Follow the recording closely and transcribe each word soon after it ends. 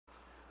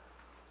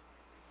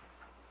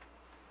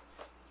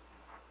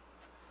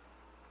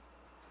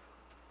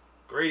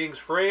Greetings,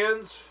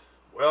 friends.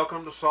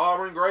 Welcome to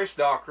Sovereign Grace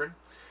Doctrine.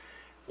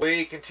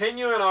 We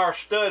continue in our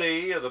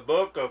study of the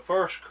book of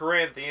 1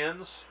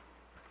 Corinthians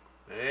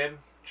in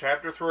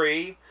chapter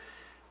 3.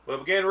 We'll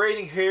begin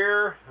reading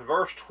here in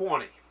verse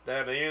 20,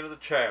 down to the end of the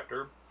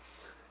chapter.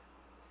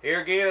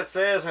 Here again it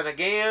says, "And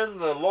again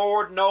the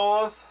Lord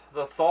knoweth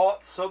the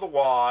thoughts of the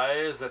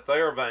wise, that they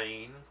are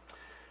vain.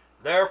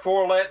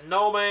 Therefore let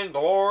no man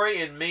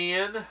glory in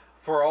men,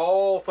 for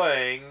all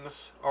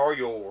things are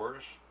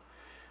yours.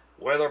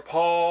 Whether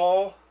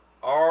Paul,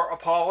 or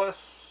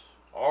Apollos,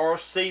 or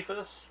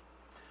Cephas,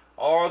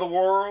 or the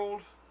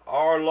world,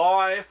 or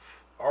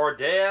life, or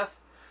death,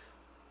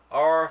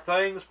 or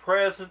things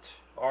present,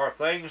 or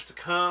things to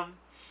come,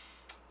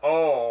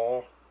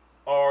 all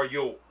are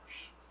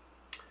yours.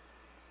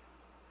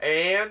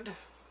 And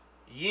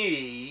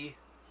ye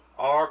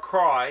are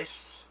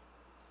Christ's,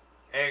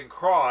 and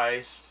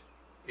Christ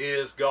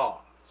is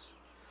God's."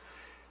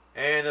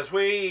 And as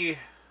we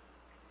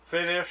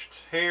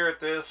finished here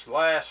at this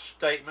last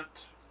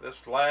statement,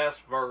 this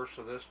last verse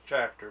of this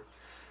chapter,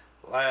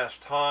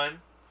 last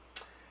time,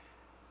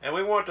 and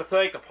we want to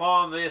think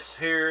upon this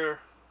here,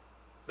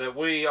 that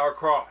we are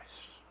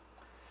Christ.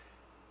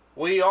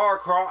 We are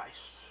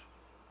Christ.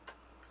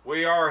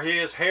 We are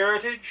His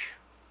heritage.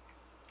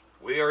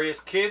 We are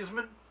His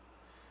kinsmen.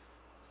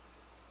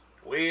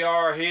 We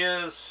are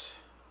His,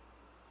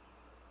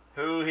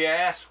 who He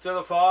asked of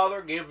the Father,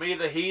 "Give me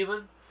the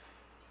heathen."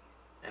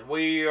 And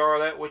we are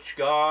that which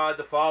God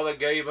the Father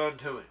gave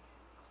unto Him.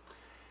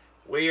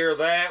 We are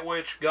that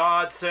which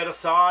God set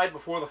aside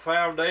before the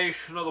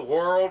foundation of the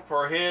world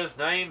for His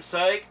name's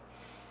sake,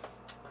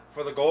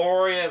 for the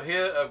glory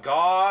of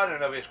God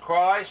and of His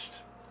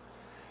Christ,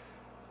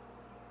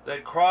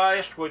 that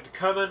Christ would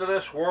come into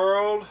this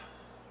world,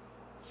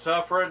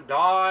 suffer and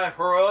die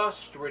for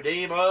us, to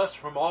redeem us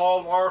from all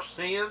of our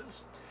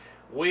sins.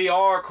 We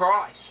are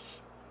Christ.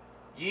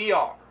 Ye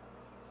are.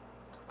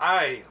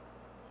 I am.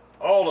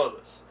 All of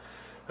us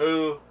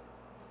who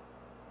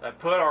have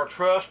put our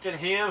trust in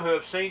Him, who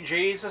have seen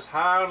Jesus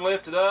high and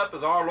lifted up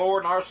as our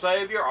Lord and our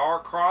Savior, our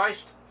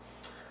Christ.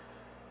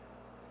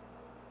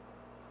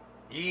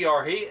 Ye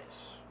are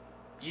His.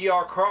 Ye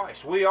are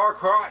Christ. We are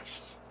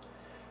Christ.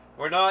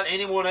 We're not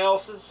anyone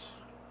else's.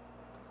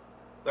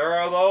 There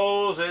are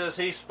those, as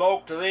He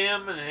spoke to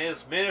them in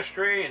His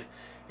ministry, and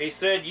He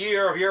said, "Ye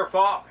are of your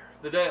father,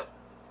 the devil."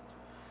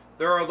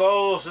 There are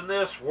those in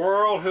this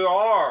world who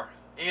are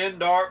in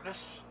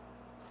darkness,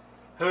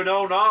 who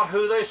know not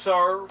who they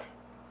serve.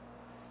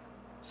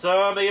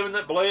 Some even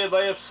that believe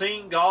they have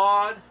seen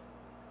God.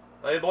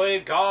 They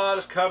believe God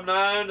has come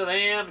nigh unto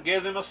them and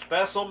give them a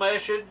special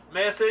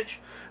message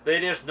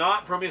that is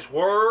not from His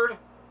Word.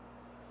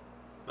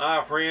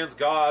 My friends,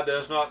 God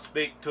does not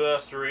speak to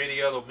us through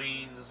any other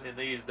means in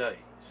these days.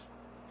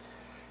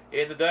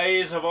 In the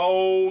days of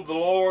old, the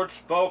Lord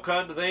spoke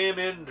unto them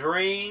in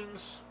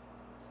dreams,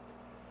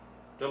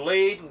 to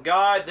lead and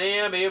guide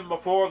them. Even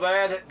before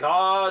that,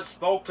 God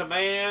spoke to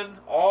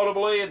man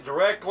audibly and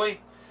directly.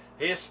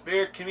 His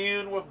Spirit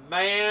communed with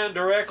man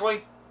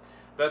directly.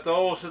 But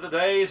those are the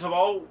days of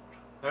old.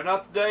 They're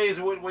not the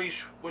days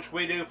which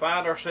we do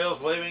find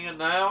ourselves living in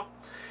now.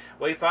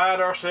 We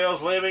find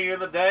ourselves living in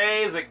the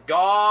days that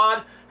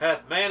God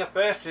hath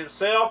manifested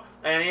Himself,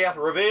 and He hath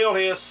revealed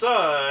His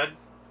Son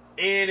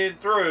in and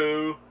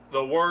through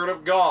the Word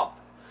of God.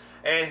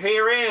 And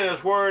herein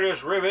His Word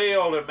is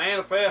revealed and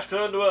manifest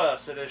unto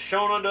us. It is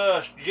shown unto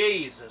us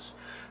Jesus,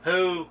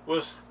 who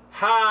was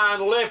high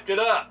and lifted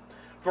up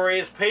for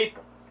His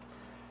people.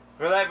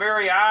 For that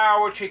very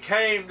hour which He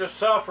came to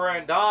suffer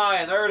and die,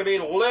 and there to be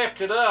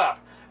lifted up,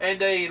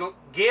 and to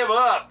give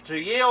up, to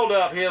yield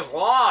up His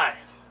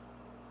life,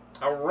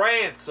 a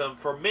ransom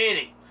for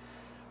many,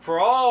 for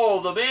all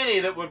the many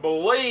that would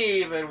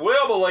believe and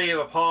will believe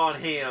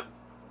upon Him,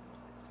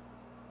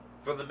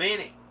 for the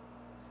many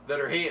that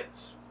are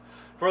His,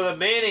 for the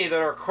many that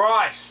are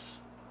Christ's,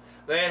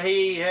 that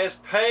He has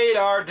paid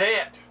our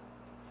debt,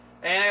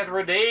 and hath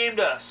redeemed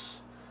us,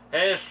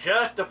 has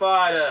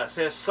justified us,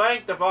 is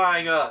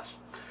sanctifying us,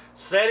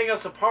 setting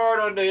us apart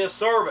unto His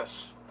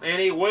service. And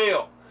He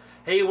will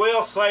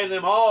save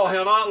them all.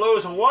 He'll not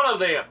lose one of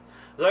them.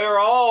 They are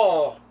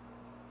all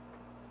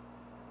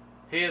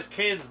His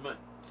kinsmen,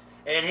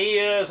 and He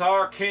is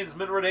our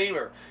kinsman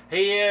redeemer.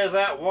 He is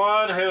that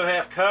one who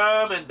hath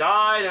come and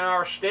died in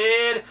our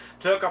stead,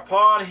 took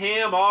upon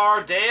Him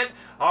our debt,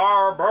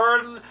 our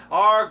burden,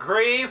 our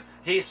grief.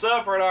 He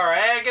suffered our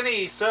agony.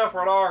 He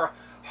suffered our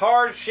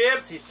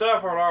hardships. He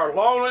suffered our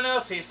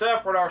loneliness. He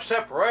suffered our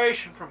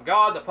separation from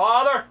God the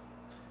Father.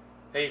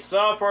 He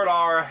suffered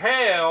our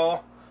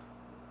hell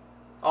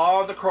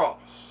on the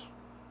cross.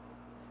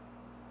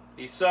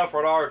 He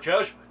suffered our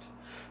judgment.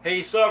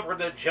 He suffered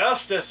the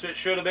justice that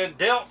should have been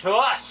dealt to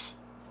us.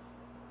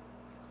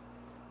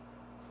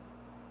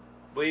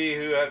 We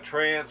who have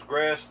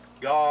transgressed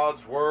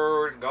God's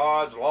word and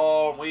God's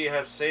law, and we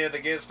have sinned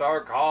against our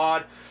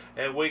God,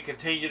 and we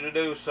continue to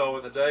do so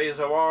in the days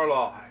of our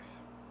life.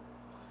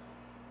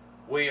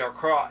 We are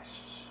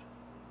Christ.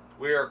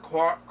 We are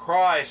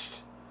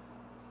Christ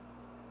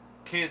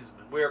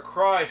kinsmen. We are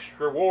Christ's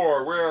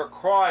reward. We are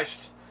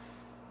Christ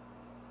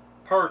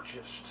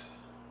purchased,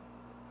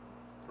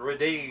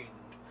 redeemed,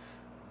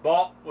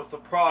 bought with the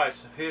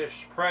price of His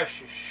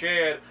precious,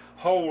 shed,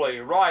 holy,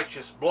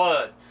 righteous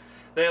blood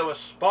that was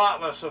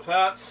spotless,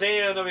 without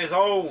sin of His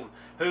own,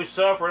 who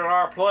suffered in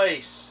our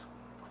place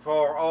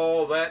for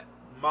all that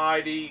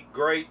mighty,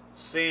 great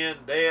sin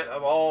debt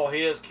of all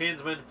His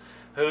kinsmen,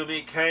 whom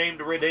He came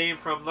to redeem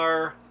from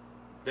their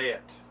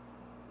debt,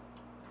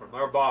 from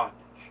their bondage,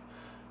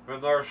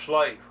 from their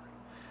slavery.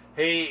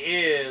 He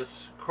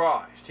is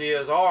Christ. He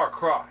is our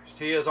Christ.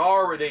 He is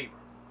our Redeemer.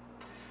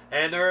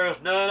 And there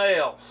is none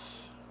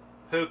else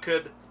who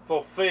could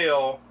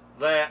fulfill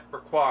that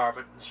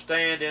requirement and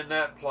stand in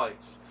that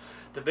place.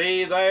 To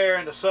be there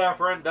and to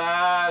suffer and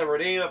die, to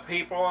redeem a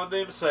people unto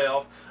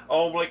Himself,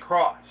 only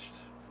Christ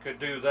could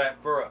do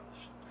that for us.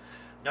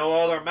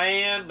 No other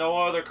man, no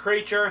other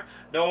creature,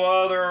 no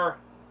other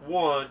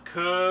one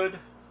could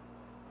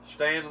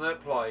stand in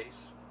that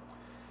place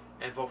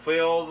and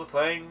fulfill the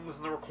things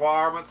and the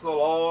requirements of the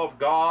law of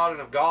God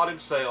and of God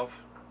Himself.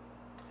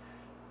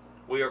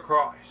 We are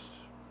Christ.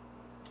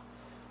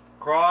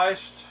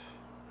 Christ,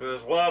 who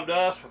has loved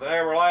us with an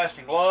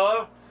everlasting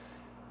love,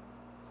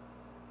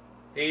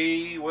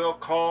 He will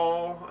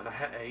call, and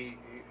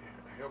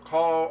He'll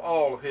call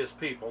all of His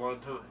people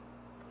unto Him.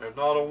 There's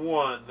not a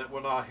one that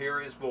will not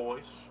hear His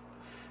voice.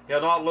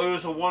 He'll not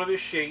lose a one of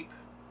His sheep.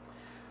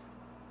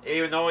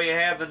 Even though you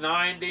have the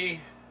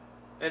 99,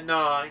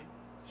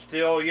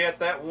 still yet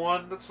that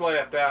one that's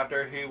left out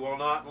there, He will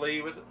not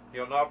leave it.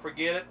 He'll not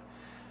forget it.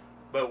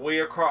 But we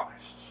are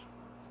Christ's.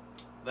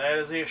 That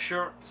is the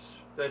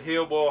assurance that He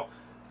will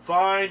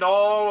find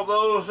all of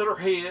those that are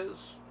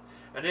His,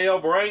 and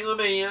He'll bring them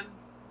in.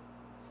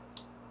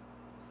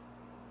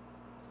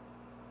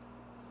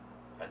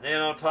 And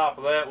then on top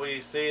of that,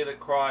 we see that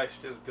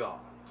Christ is God's.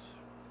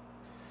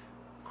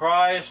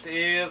 Christ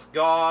is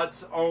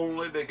God's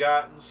only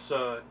begotten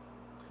Son,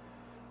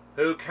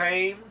 who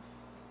came,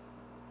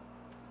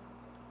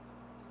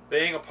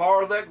 being a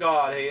part of that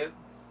Godhead,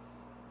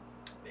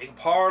 being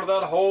part of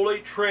that Holy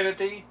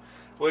Trinity,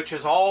 which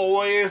has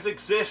always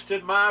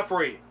existed, my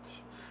friends.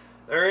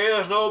 There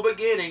is no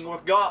beginning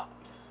with God,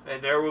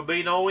 and there will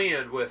be no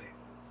end with Him.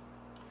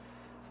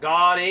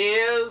 God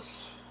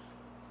is,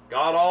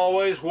 God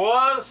always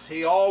was,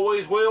 He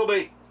always will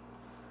be.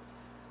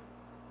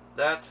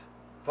 That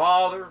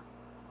Father,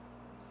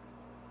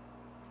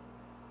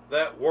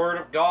 that Word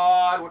of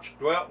God, which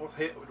dwelt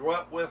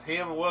with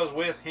Him and was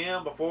with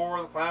Him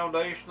before the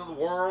foundation of the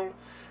world,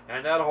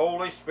 and that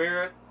Holy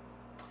Spirit,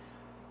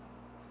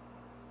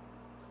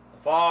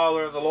 the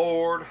Father and the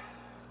Lord,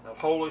 the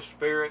Holy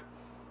Spirit,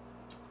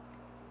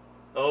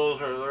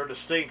 those are their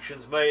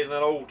distinctions made in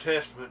that Old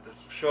Testament that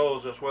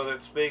shows us whether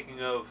it's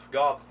speaking of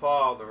God the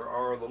Father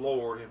or the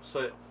Lord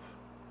Himself.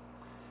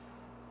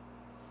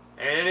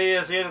 And it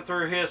is in and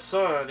through His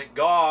Son that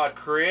God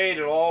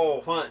created all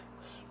things.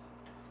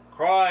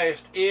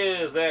 Christ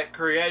is that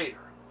Creator,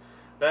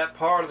 that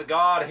part of the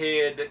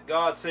Godhead that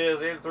God says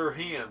in and through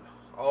Him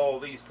all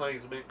these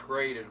things have been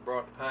created and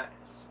brought to pass.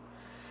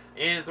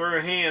 In and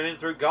through Him, in and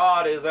through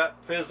God is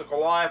that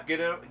physical life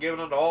given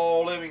unto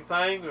all living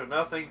things. There's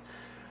nothing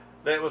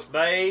that was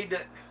made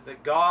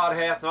that God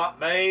hath not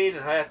made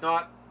and hath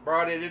not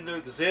brought it into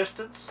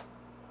existence.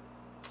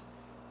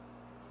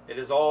 It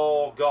is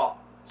all God's.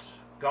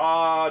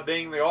 God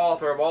being the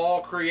author of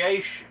all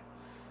creation.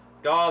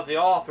 God's the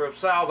author of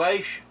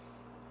salvation.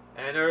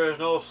 And there is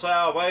no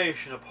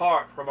salvation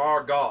apart from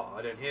our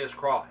God and His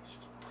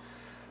Christ.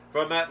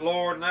 From that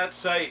Lord and that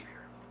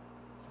Savior.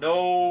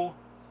 No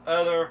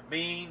other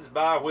means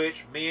by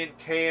which men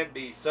can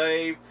be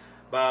saved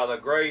by the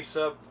grace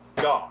of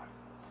God.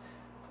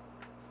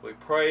 We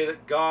pray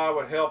that God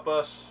would help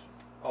us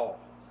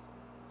all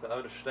to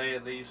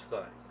understand these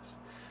things.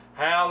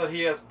 How that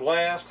He has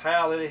blessed,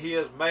 how that He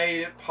has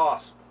made it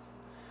possible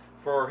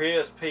for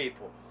His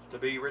people to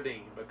be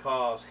redeemed,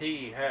 because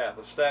He hath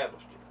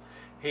established it.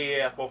 He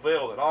hath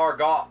fulfilled it. Our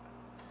God,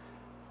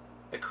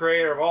 the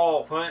Creator of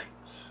all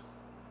things,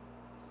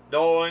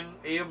 knowing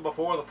even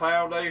before the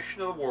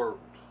foundation of the world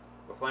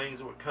the things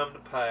that would come to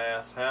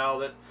pass, how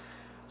that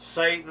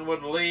Satan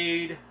would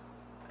lead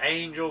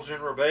angels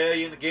in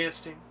rebellion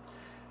against Him,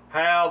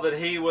 how that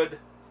he would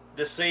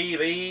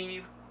deceive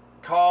Eve,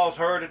 cause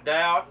her to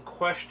doubt and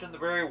question the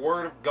very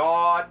Word of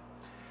God,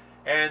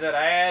 and that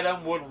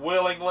Adam would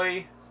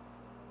willingly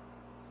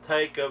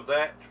take of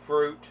that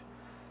fruit,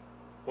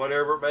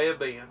 whatever it may have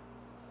been.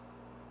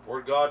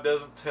 For God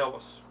doesn't tell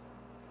us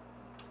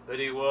that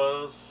it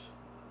was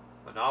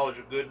the knowledge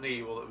of good and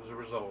evil that was a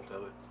result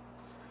of it.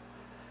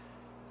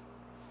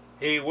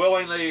 He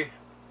willingly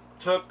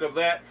took of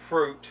that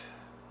fruit,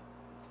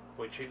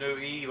 which He knew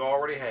Eve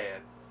already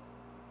had.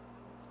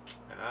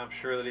 And I'm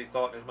sure that He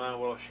thought in His mind,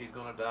 well, if she's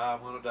going to die,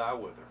 I'm going to die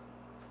with her.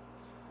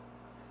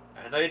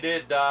 And they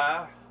did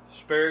die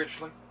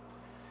spiritually.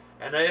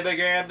 And they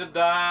began to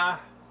die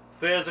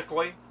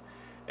physically.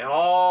 And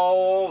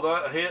all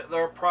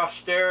their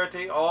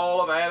posterity,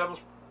 all of Adam's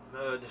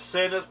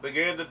descendants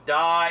began to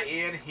die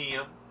in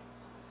him.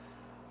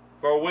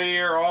 For we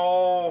are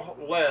all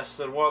less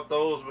than what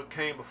those that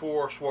came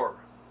before us were.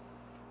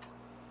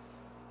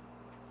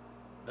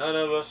 None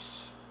of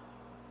us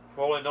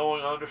fully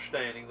knowing and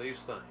understanding these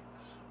things.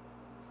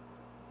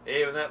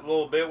 Even that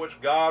little bit which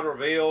God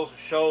reveals and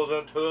shows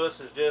unto us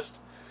is just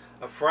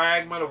a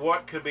fragment of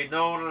what could be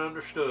known and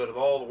understood of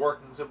all the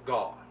workings of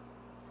God.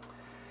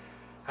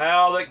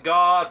 How that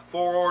God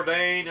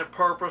foreordained and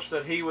purposed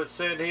that He would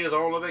send His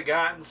only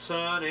begotten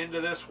Son into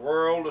this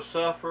world to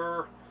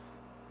suffer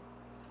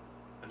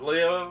and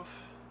live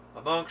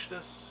amongst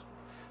us,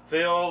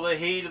 feel the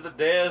heat of the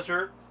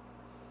desert,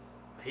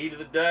 the heat of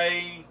the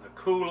day, the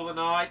cool of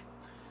the night,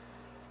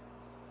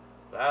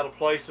 without a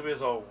place of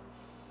His own,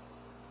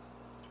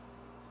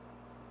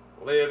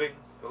 living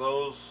for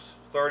those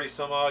 30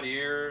 some odd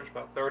years,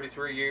 about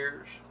 33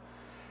 years,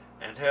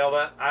 until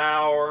that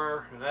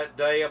hour and that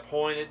day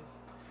appointed,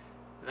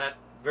 and that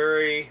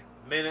very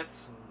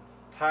minutes and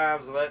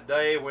times of that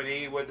day when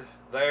He would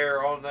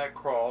there on that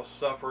cross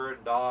suffer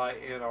and die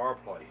in our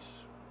place.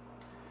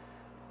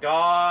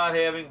 God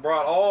having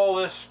brought all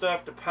this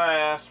stuff to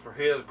pass for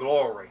His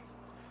glory,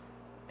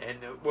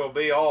 and it will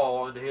be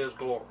all unto His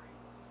glory.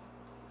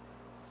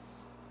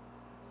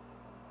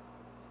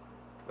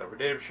 The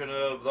redemption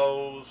of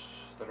those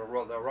that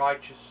are the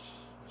righteous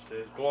is to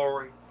His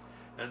glory,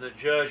 and the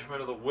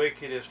judgment of the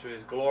wicked is to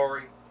His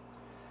glory.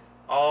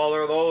 All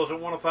are those that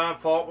want to find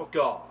fault with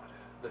God,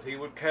 that He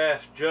would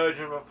cast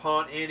judgment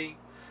upon any,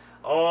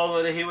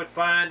 all that He would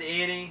find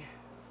any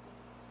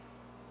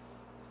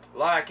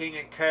lacking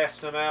and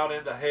cast them out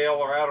into hell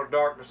or outer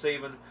darkness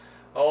even.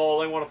 Oh,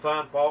 they want to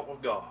find fault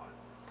with God.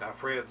 Our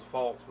friends, the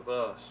fault's with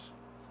us.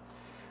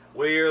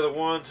 We are the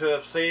ones who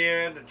have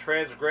sinned and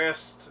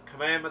transgressed the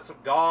commandments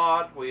of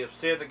God. We have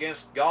sinned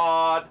against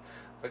God,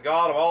 the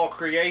God of all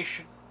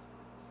creation,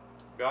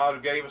 God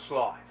who gave us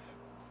life.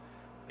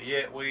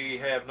 Yet we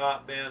have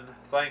not been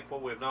thankful.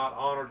 We have not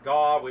honored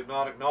God. We have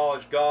not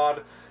acknowledged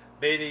God.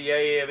 Many,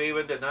 yea, have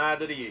even denied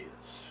that He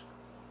is.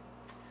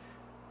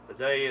 The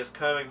day is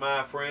coming,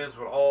 my friends,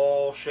 when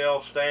all shall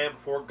stand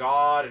before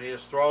God and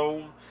His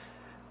throne,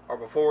 or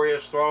before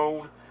His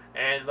throne,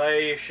 and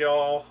they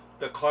shall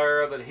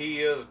declare that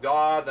He is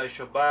God. They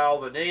shall bow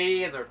the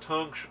knee, and their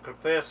tongue shall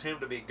confess Him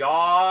to be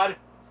God.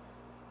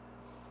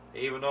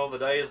 Even though in the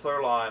days of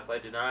their life they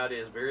denied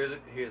His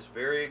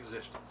very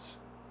existence.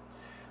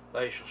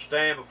 They shall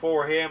stand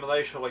before Him, and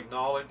they shall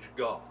acknowledge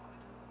God,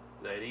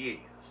 that He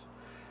is,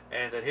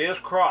 and that His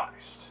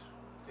Christ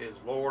is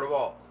Lord of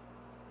all,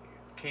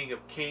 King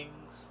of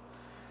kings,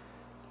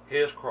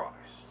 His Christ.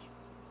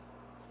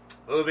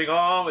 Moving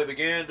on, we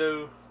begin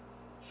to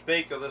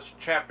speak of this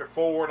chapter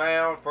 4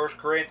 now, 1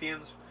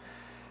 Corinthians.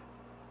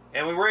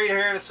 And we read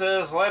here, and it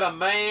says, "Let a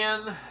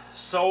man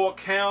so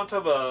account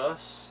of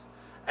us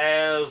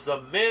as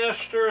the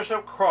ministers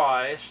of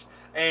Christ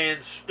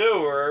and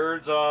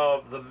stewards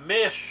of the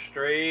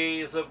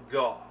mysteries of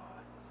God."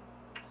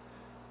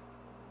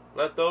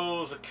 Let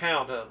those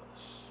account of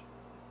us.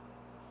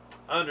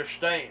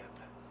 Understand.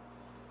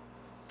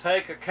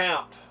 Take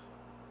account.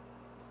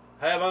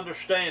 Have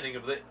understanding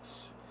of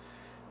this.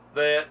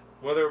 That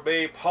whether it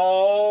be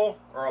Paul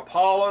or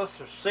Apollos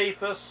or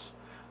Cephas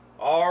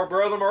or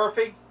Brother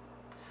Murphy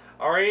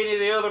or any of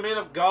the other men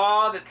of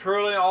God that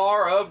truly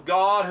are of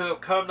God, who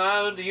have come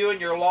now unto you in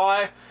your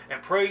life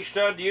and preached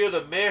unto you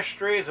the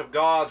mysteries of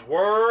God's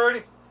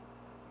Word,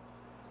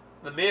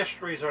 the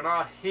mysteries are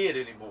not hid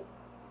anymore.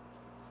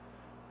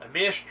 A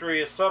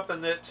mystery is something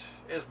that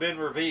has been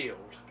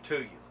revealed to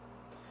you.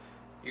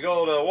 You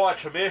go to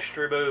watch a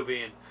mystery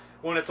movie, and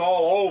when it's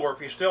all over,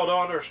 if you still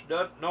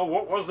don't know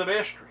what was the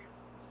mystery,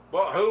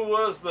 who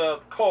was the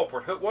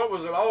culprit, what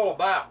was it all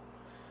about?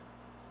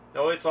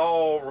 No, it's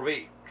all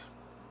revealed.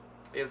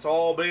 It's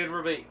all being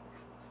revealed.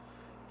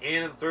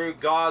 In and through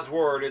God's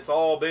Word, it's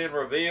all being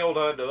revealed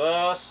unto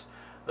us,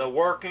 the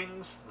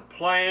workings, the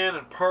plan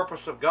and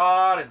purpose of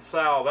God in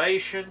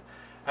salvation,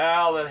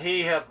 how that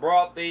He hath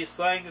brought these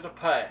things to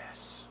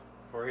pass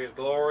for His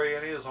glory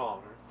and His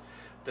honor,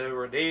 to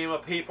redeem a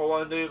people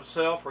unto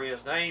Himself for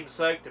His name's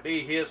sake, to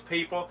be His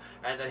people,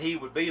 and that He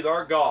would be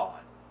their God.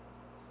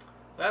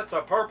 That's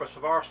the purpose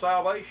of our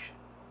salvation.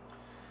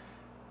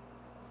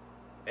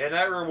 And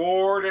that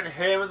reward in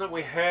heaven that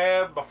we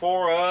have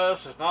before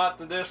us is not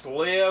to just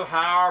live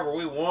however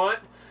we want,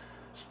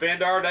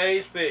 spend our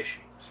days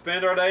fishing,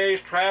 spend our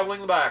days traveling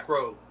the back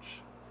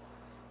roads,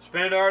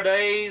 spend our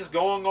days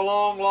going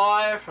along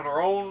life and our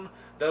own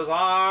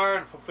desire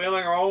and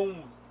fulfilling our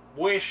own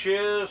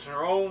wishes and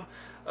our own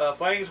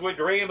things we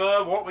dream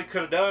of, what we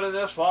could have done in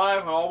this life,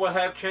 and all we'll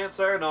have chance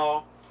there and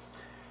all.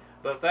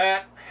 But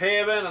that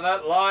heaven and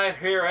that life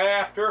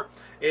hereafter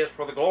is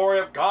for the glory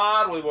of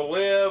God. We will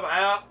live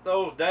out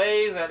those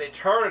days at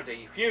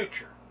eternity,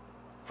 future,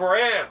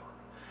 forever.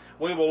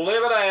 We will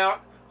live it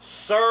out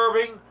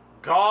serving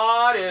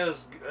God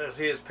as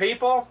His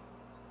people.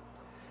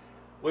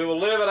 We will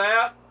live it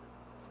out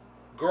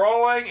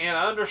growing in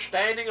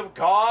understanding of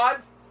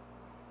God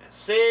and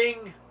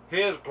seeing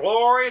His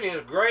glory and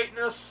His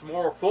greatness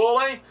more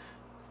fully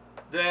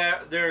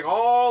during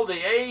all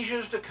the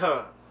ages to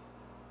come.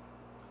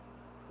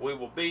 We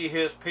will be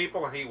His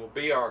people, and He will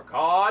be our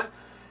God.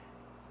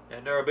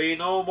 And there will be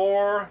no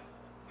more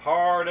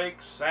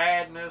heartache,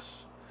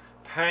 sadness,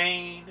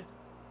 pain,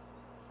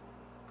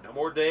 no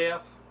more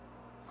death.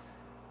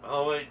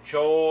 Only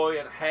joy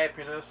and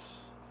happiness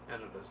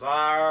and a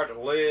desire to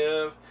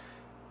live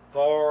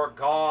for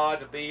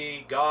God, to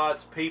be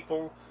God's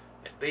people,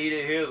 and be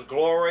to His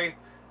glory,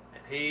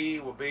 and He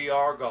will be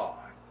our God.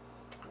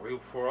 We will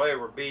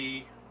forever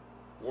be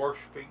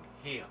worshiping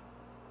Him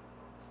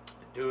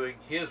and doing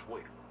His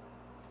will.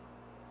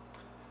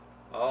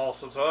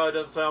 Also, so it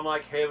doesn't sound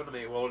like heaven to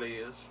me. Well, it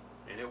is,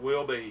 and it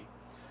will be.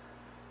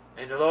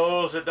 And to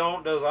those that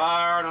don't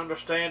desire and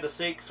understand to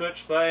seek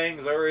such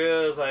things, there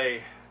is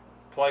a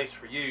place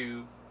for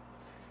you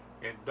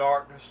in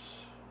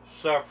darkness,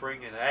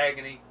 suffering, and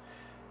agony,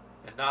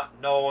 and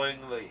not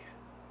knowing the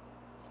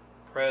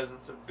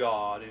presence of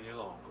God any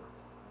longer.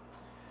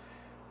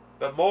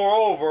 But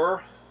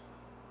moreover,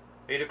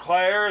 he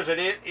declares that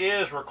it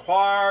is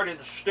required in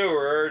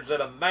stewards that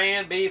a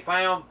man be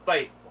found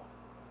faithful.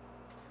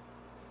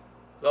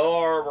 There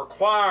are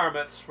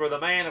requirements for the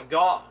man of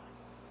God.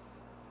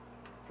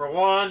 For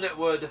one that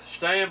would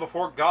stand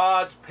before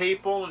God's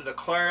people and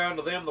declare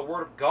unto them the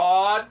word of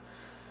God,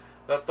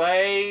 that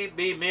they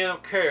be men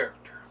of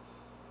character,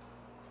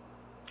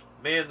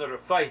 men that are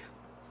faithful.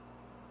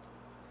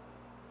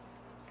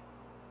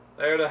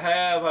 They're to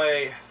have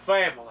a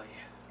family,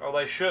 or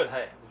they should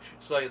have, we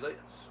should say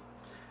this.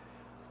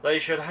 They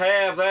should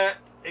have that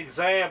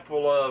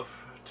example of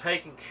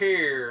taking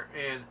care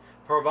and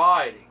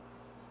providing.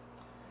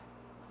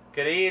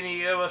 Can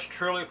any of us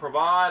truly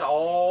provide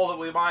all that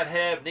we might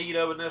have need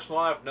of in this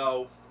life?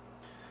 No.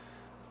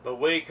 But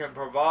we can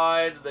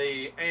provide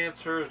the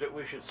answers that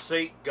we should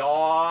seek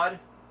God,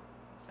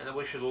 and that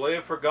we should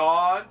live for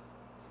God.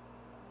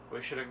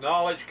 We should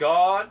acknowledge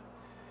God.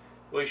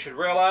 We should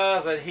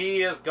realize that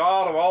He is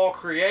God of all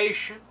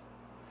creation,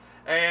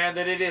 and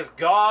that it is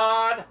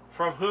God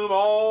from whom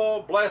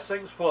all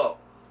blessings flow.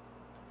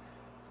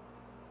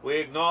 We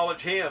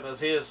acknowledge Him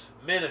as His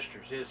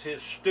ministers, as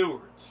His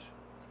stewards.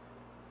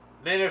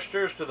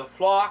 Ministers to the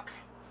flock,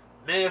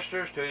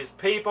 ministers to His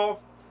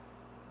people,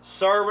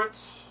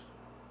 servants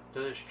to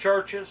His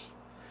churches,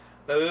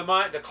 that we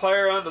might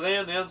declare unto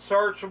them the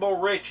unsearchable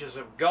riches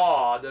of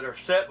God that are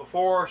set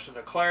before us and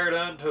declared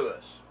unto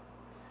us.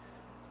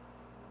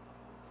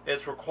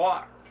 It's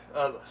required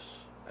of us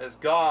as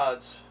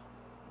God's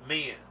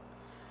men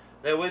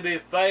that we be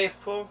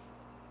faithful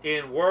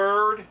in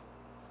word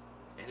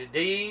and in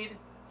deed,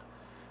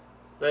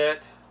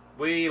 that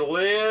we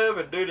live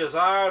and do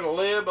desire to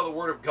live by the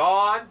word of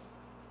God,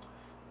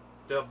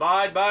 to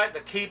abide by it, to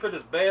keep it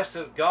as best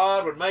as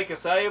God would make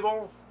us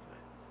able,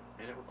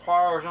 and it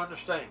requires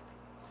understanding.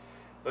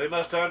 We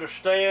must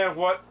understand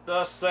what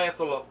thus saith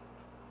the Lord.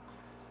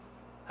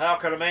 How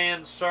can a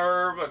man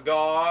serve a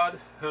God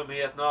whom he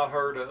hath not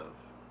heard of,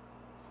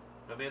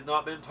 whom he hath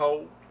not been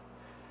told?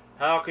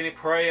 How can he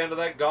pray unto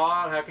that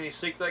God? How can he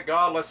seek that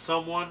God lest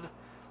someone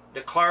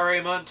declare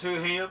Him unto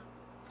him?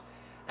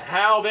 And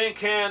how then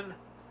can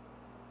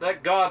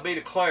that God be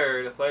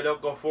declared if they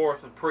don't go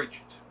forth and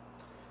preach it?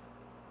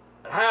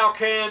 And how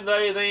can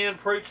they then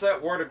preach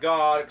that word of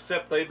God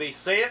except they be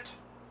sent?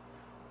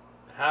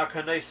 And how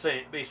can they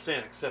be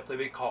sent except they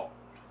be called?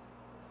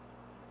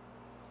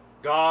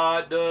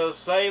 God does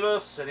save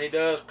us, and He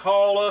does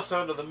call us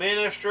unto the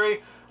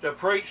ministry to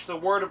preach the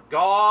word of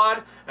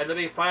God and to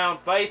be found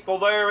faithful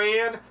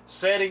therein,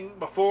 setting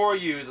before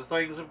you the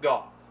things of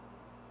God.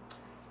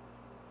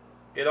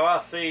 You know, I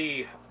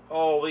see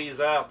all these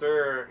out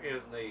there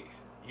in the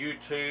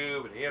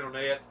YouTube and the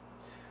internet.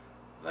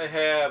 They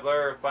have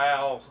their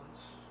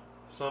thousands,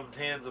 some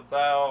tens of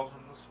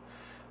thousands,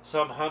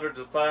 some hundreds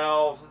of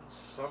thousands,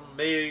 some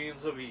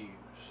millions of views.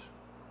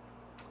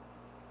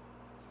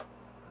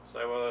 Say,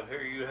 well,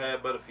 here you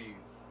have but a few.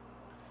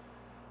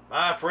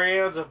 My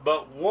friends, if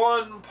but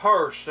one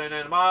person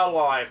in my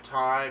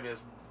lifetime is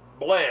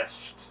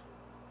blessed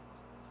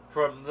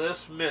from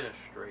this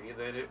ministry,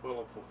 then it will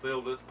have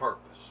fulfilled its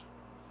purpose.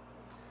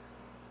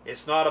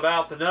 It's not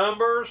about the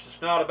numbers.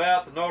 It's not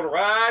about the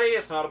notoriety.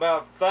 It's not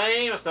about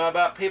fame. It's not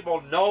about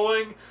people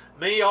knowing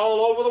me all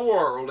over the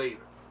world even.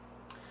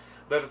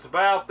 But it's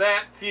about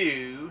that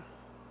few,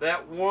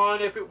 that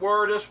one if it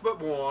were just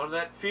but one,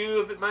 that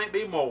few if it might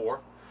be more,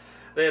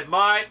 that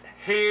might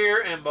hear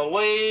and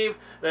believe,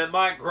 that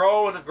might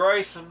grow in the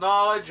grace and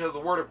knowledge of the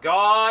Word of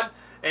God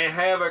and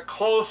have a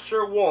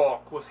closer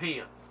walk with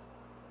Him.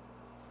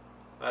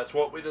 That's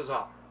what we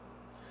desire.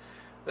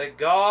 That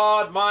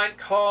God might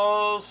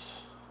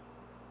cause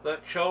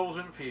that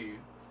chosen few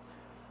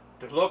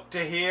to look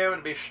to Him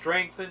and be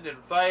strengthened in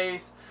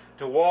faith,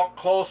 to walk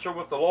closer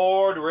with the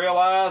Lord, to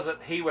realize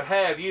that He would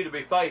have you to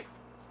be faithful.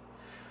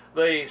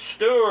 The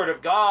steward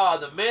of God,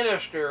 the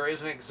minister,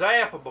 is an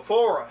example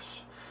before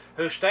us,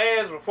 who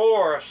stands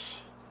before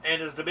us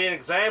and is to be an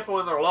example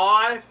in their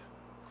life,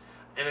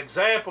 an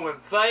example in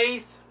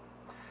faith,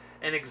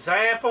 an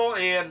example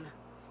in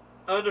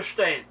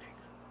understanding,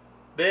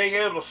 being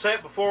able to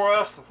set before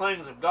us the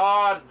things of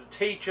God and to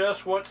teach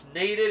us what's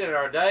needed in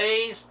our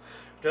days,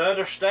 to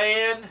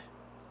understand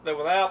that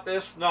without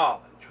this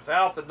knowledge,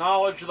 without the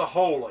knowledge of the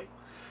holy,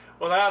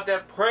 without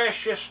that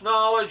precious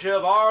knowledge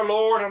of our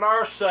Lord and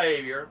our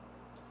Savior,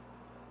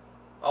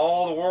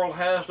 all the world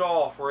has to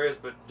offer is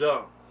but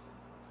dung.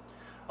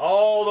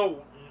 All the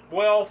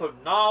wealth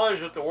of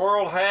knowledge that the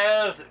world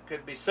has that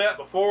could be set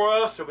before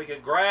us that we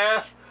can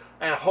grasp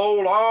and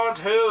hold on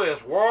to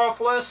is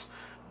worthless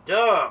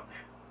dung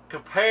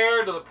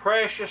compared to the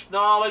precious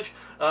knowledge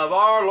of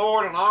our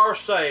Lord and our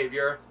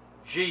Savior,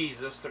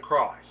 Jesus the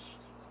Christ.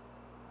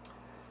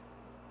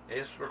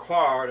 It's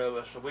required of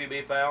us that we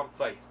be found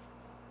faithful.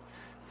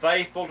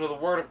 Faithful to the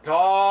Word of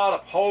God,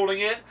 upholding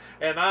it.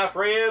 And my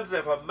friends,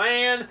 if a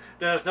man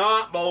does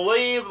not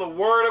believe the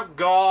Word of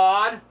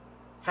God,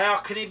 how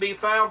can he be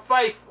found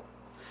faithful?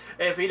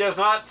 If he does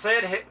not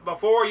sit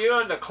before you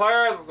and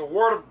declare that the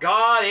Word of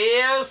God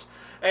is,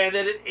 and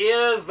that it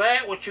is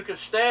that which you can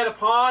stand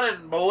upon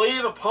and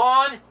believe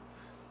upon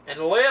and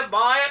live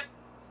by it,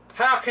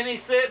 how can he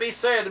be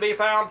said to be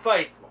found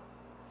faithful?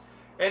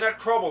 And that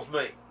troubles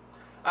me.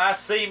 I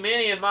see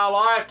many in my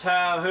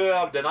lifetime who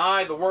have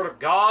denied the Word of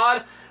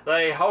God.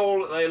 They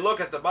look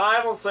at the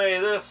Bible and say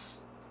this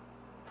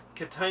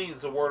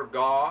contains the Word of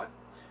God.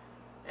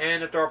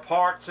 And if there are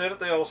parts in it,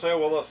 they'll say,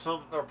 well,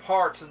 there are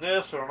parts in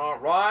this that are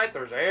not right.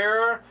 There's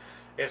error.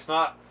 It's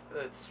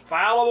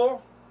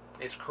fallible.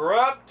 It's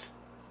corrupt.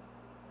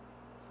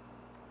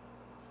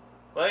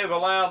 They've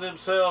allowed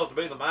themselves to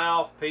be the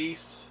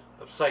mouthpiece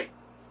of Satan,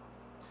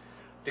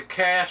 to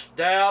cast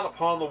doubt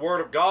upon the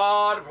Word of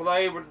God, for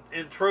they would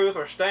in truth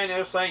are standing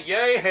there saying,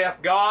 yea,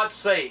 hath God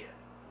said?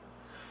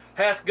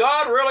 Hath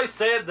God really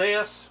said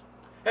this?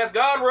 Hath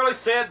God really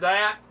said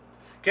that?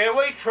 Can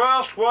we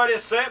trust what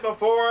is set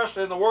before us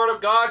in the Word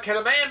of God? Can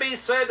a man be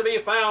said to be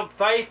found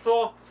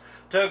faithful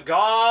to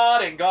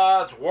God and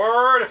God's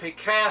Word if he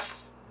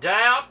casts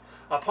doubt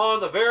upon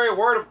the very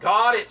Word of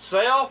God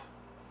itself?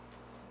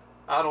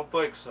 I don't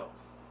think so.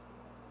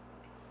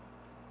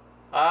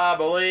 I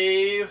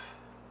believe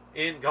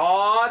in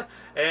God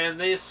and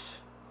this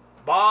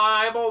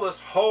Bible, this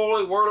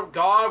holy Word of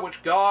God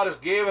which God has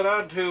given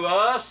unto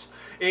us.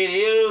 It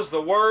is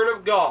the Word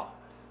of God.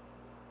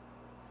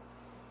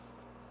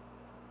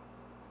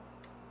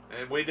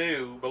 And we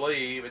do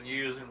believe in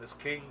using this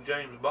King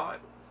James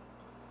Bible.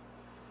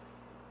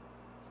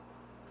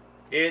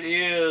 It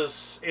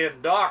is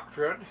in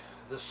doctrine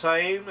the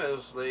same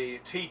as the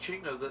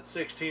teaching of that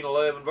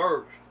 1611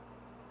 version.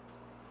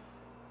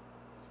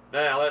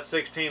 Now, that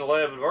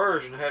 1611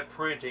 version had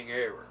printing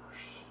errors.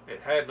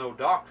 It had no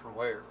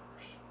doctrinal errors.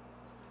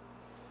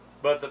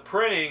 But the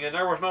printing, and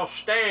there was no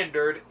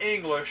standard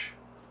English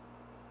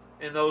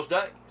in those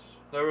days.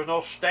 There was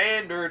no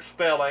standard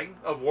spelling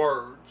of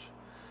words.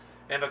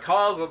 And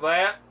because of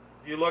that,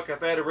 if you look at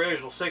that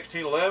original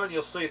 1611,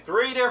 you'll see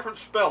 3 different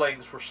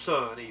spellings for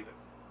Son even.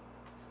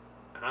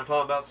 And I'm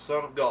talking about the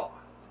Son of God.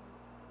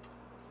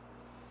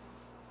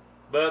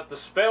 But the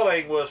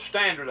spelling was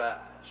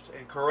standardized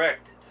and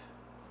corrected.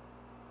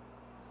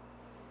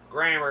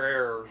 Grammar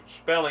errors,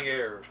 spelling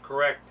errors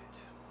corrected.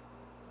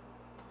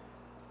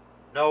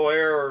 No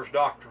errors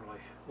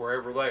doctrinally were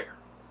ever there.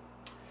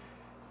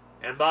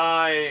 And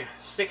by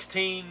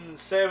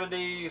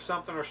 1670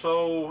 something or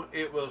so,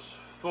 it was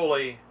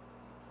fully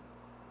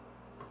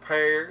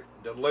prepared,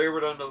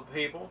 delivered unto the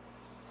people.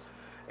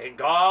 And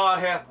God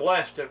hath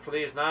blessed it for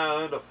these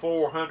nigh unto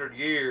 400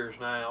 years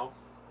now.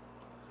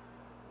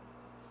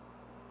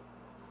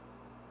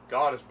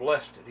 God has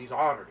blessed it. He's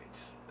honored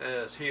it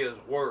as His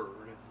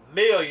Word.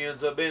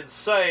 Millions have been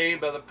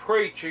saved by the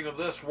preaching of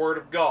this Word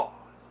of God.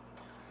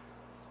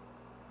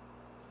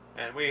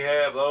 And we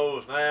have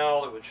those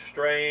now that would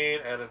strain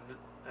at a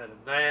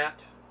gnat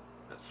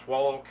and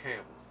swallow a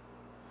camel.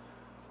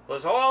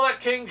 Let's all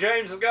that King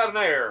James has got an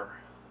error,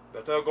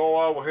 but they'll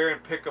go over here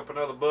and pick up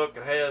another book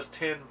that has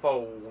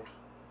tenfold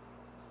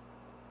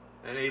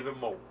and even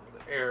more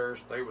the errors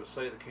they would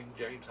say the King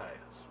James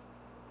has.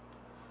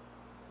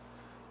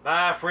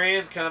 My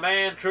friends, can a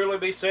man truly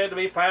be said to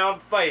be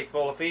found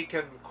faithful if he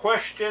can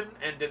question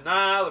and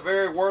deny the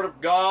very Word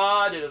of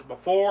God that is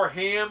before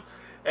him?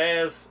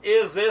 As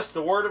is this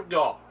the Word of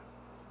God?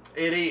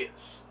 It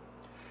is.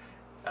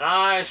 And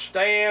I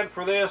stand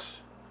for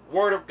this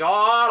Word of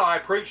God. I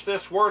preach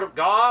this Word of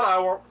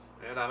God.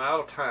 And I'm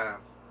out of time.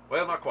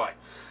 Well, not quite.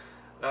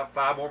 About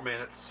 5 more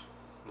minutes.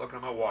 Looking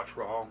at my watch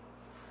wrong.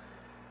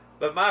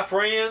 But my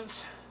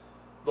friends,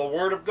 the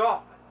Word of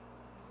God.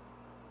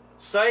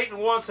 Satan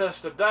wants us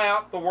to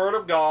doubt the Word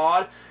of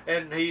God,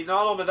 and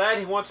not only that,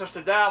 he wants us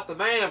to doubt the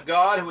man of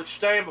God who would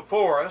stand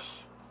before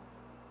us.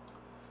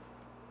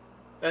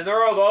 And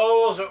there are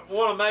those that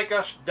want to make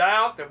us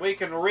doubt that we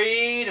can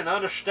read and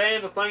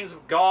understand the things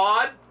of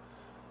God.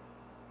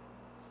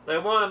 They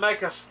want to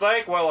make us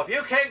think, well, if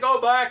you can't go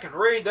back and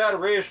read that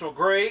original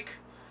Greek,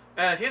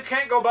 and if you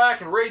can't go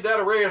back and read that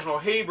original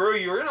Hebrew,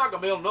 you're not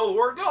going to be able to know the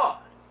Word of God.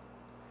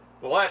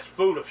 Well, that's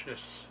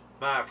foolishness,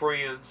 my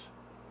friends.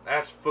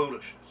 That's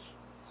foolishness.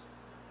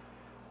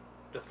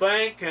 To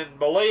think and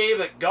believe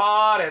that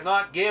God has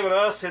not given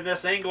us in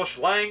this English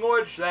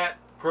language that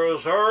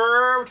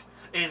preserved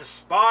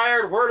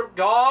inspired Word of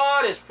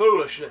God is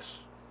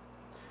foolishness.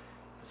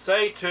 I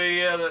say to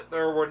you that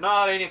there were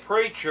not any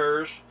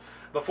preachers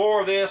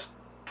before this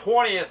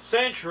 20th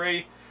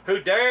century who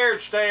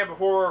dared stand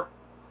before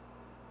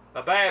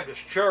a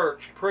Baptist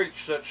church and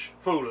preach such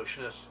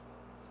foolishness.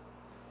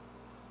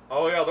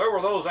 Oh yeah, there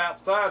were those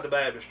outside the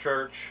Baptist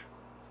church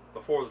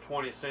before the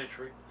 20th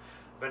century,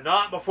 but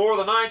not before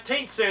the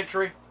 19th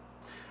century.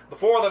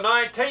 Before the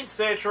 19th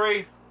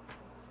century,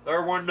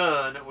 there were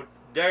none that would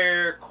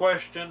dare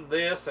question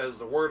this as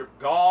the Word of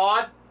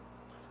God.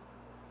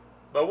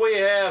 But we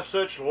have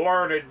such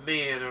learned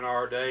men in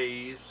our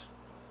days,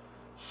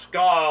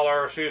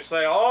 scholars who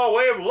say, oh,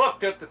 we've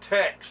looked at the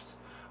text,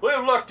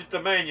 we've looked at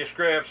the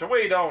manuscripts, and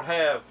we don't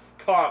have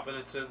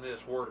confidence in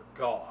this Word of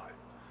God.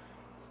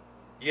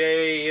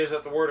 Yea, is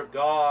it the Word of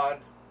God?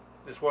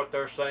 Is what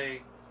they're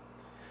saying.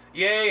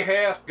 Yea,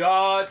 hath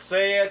God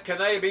said? Can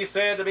they be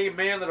said to be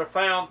men that are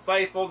found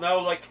faithful?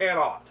 No, they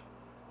cannot.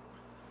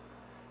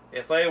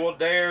 If they will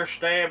dare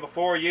stand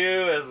before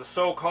you as the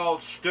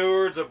so-called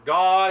stewards of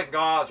God and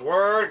God's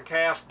Word and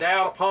cast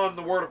doubt upon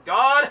the Word of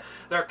God,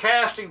 they're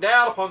casting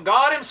doubt upon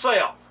God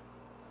Himself.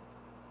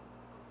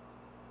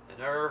 And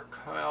they're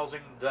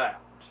causing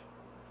doubt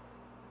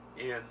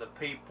in the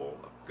people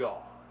of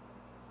God.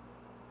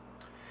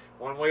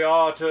 When we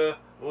ought to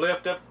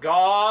lift up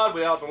God,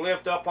 we ought to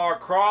lift up our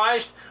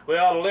Christ, we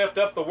ought to lift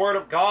up the Word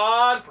of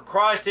God, for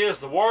Christ is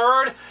the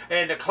Word,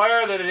 and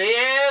declare that it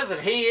is,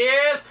 and He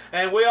is,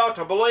 and we ought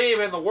to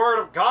believe in the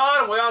Word of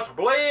God, and we ought to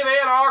believe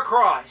in our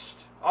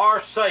Christ, our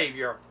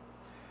Savior.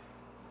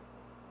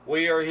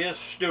 We are His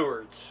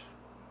stewards.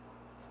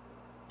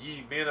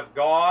 Ye men of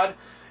God,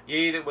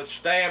 ye that would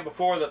stand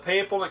before the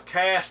people and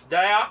cast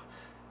doubt,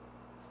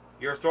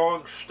 you're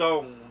throwing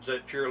stones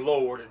at your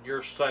Lord and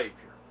your Savior.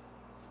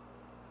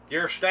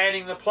 You're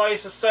standing in the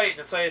place of Satan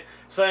and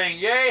saying,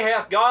 yea,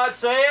 hath God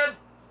said?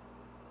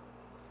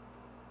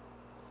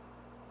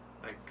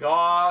 May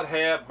God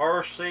have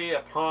mercy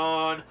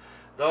upon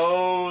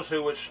those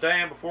who would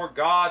stand before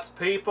God's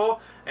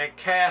people and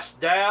cast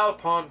doubt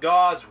upon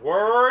God's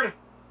Word.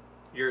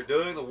 You're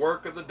doing the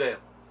work of the devil.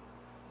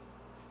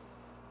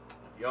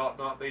 You ought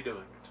not be doing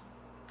it.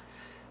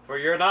 For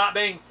you're not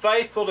being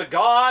faithful to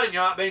God, and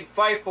you're not being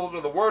faithful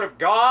to the Word of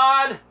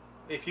God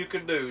if you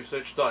can do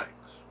such things.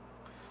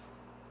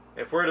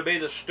 If we're to be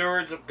the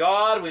stewards of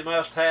God, we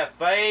must have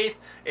faith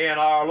in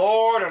our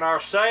Lord and our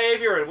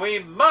Savior, and we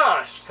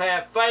must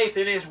have faith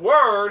in His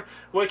Word,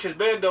 which has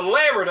been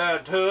delivered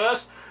unto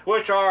us,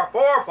 which our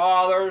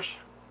forefathers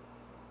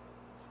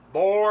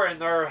bore in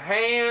their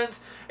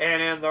hands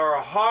and in their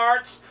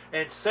hearts,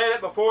 and set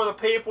it before the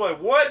people, and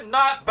would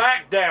not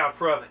back down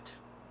from it.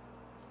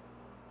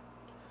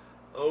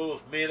 Those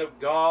men of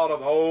God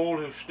of old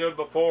who stood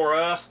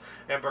before us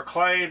and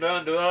proclaimed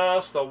unto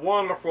us the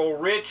wonderful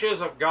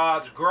riches of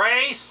God's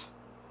grace.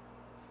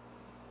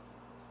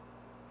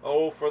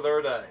 Oh, for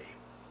their day.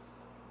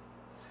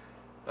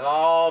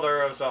 But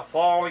there is a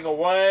falling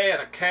away and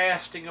a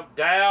casting of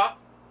doubt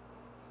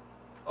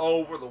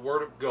over the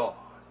Word of God.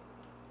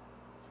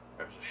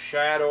 There's a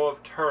shadow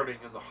of turning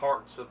in the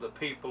hearts of the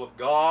people of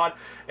God,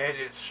 and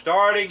it's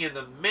starting in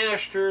the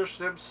ministers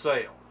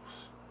themselves.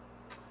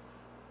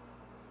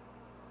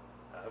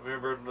 I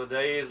remember in the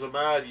days of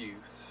my youth,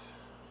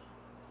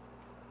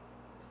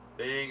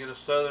 being in a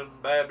Southern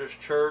Baptist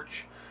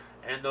church,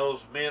 and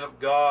those men of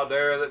God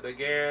there that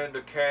began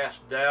to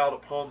cast doubt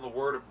upon the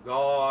Word of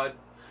God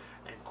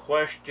and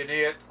question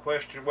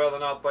whether or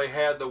not they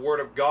had the Word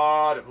of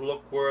God, and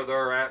look where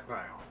they're at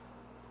now.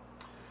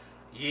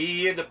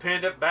 Ye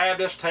independent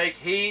Baptists, take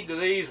heed to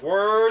these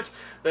words,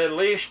 that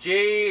lest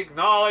ye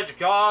acknowledge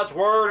God's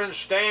Word and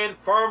stand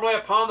firmly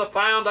upon the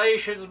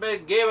foundations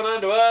been given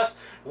unto us,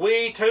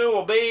 we too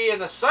will be in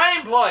the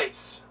same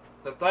place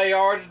that they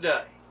are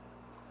today.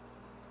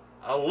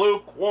 A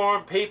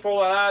lukewarm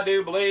people, and I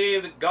do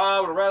believe that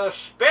God would rather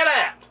spit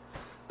out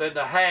than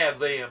to have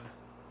them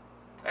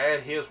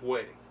at His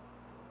wedding.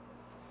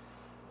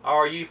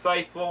 Are you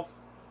faithful?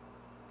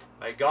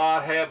 May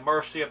God have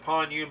mercy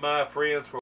upon you, my friends.